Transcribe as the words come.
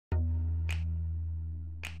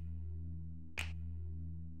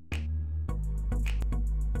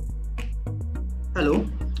Hello,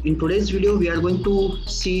 in today's video we are going to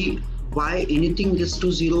see why anything raised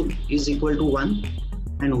to 0 is equal to 1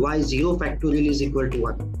 and why 0 factorial is equal to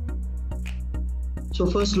 1. So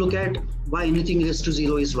first look at why anything raised to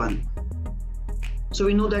 0 is 1. So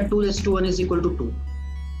we know that 2 raised to 1 is equal to 2,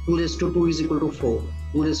 2 raised to 2 is equal to 4,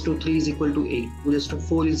 2 raised to 3 is equal to 8, 2 raised to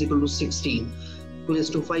 4 is equal to 16, 2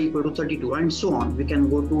 raised to 5 equal to 32 and so on. We can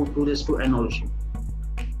go to 2 raised to n also.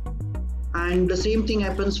 And the same thing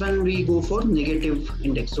happens when we go for negative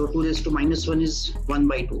index. So 2 raised to minus 1 is 1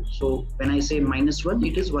 by 2. So when I say minus 1,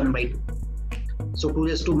 it is 1 by 2. So 2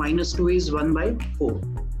 raised to minus 2 is 1 by 4.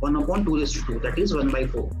 1 upon 2 raised to 2, that is 1 by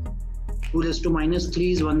 4. 2 raised to minus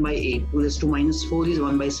 3 is 1 by 8. 2 raised to minus 4 is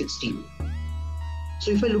 1 by 16.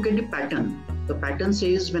 So if I look at the pattern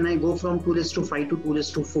says when I go from 2 raised to 5 to 2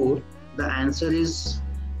 raised to 4, the answer is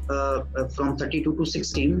from 32 to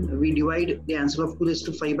 16. We divide the answer of 2 raised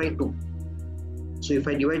to 5 by 2. So if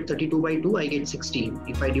I divide 32 by 2, I get 16.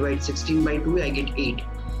 If I divide 16 by 2, I get 8.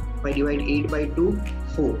 If I divide 8 by 2,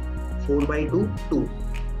 4. 4 by 2, 2.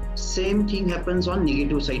 Same thing happens on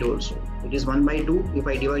negative side also. It is 1 by 2. If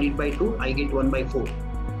I divide it by 2, I get 1 by 4.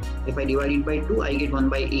 If I divide it by 2, I get 1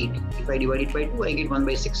 by 8. If I divide it by 2, I get 1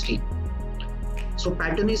 by 16. So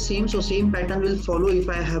pattern is same. So same pattern will follow if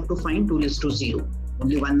I have to find 2 raised to 0.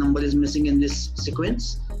 Only one number is missing in this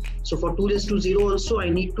sequence. So for 2 raised to 0 also,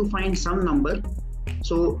 I need to find some number.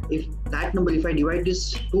 So if I divide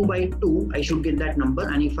this 2 by 2, I should get that number,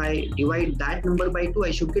 and if I divide that number by 2,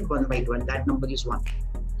 I should get 1 by 2, and that number is 1.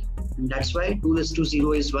 And that's why 2 raised to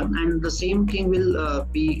 0 is 1, and the same thing will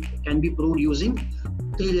can be proved using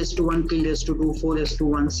 3 raised to 1, 3 raised to 2, 4 raised to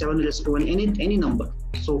 1, 7 raised to 1, any number.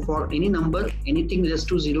 So for any number, anything raised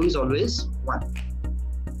to 0 is always 1.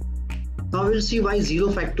 Now we'll see why 0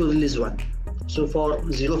 factorial is 1. So for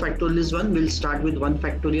 0 factorial is 1, we'll start with 1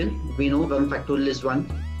 factorial. We know 1 factorial is 1,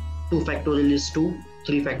 2 factorial is 2,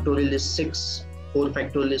 3 factorial is 6, 4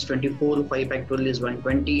 factorial is 24, 5 factorial is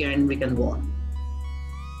 120, and we can go on.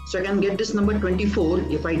 So I can get this number 24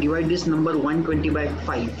 if I divide this number 120 by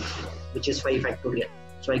 5, which is 5 factorial.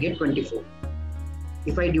 So I get 24.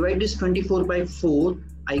 If I divide this 24 by 4,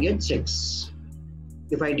 I get 6.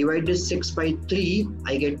 If I divide this 6 by 3,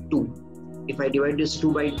 I get 2. If I divide this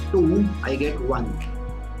 2 by 2, I get 1.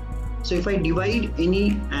 So if I divide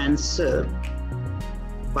any answer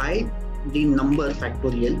by the number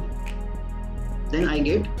factorial, then I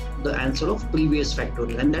get the answer of previous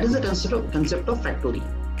factorial, and that is the concept of factorial.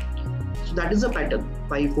 So that is the pattern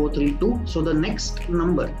 5, 4, 3, 2. So the next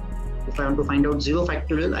number, if I want to find out 0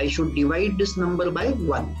 factorial, I should divide this number by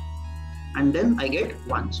 1, and then I get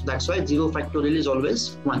 1. So that's why 0 factorial is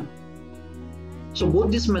always 1. So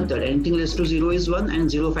both this method, anything raised to 0 is 1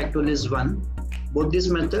 and 0 factorial is 1. Both this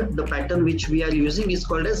method, the pattern which we are using is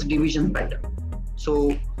called as division pattern.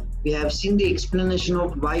 So we have seen the explanation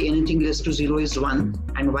of why anything raised to 0 is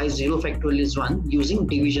 1 and why 0 factorial is 1 using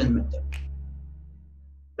division method.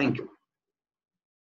 Thank you.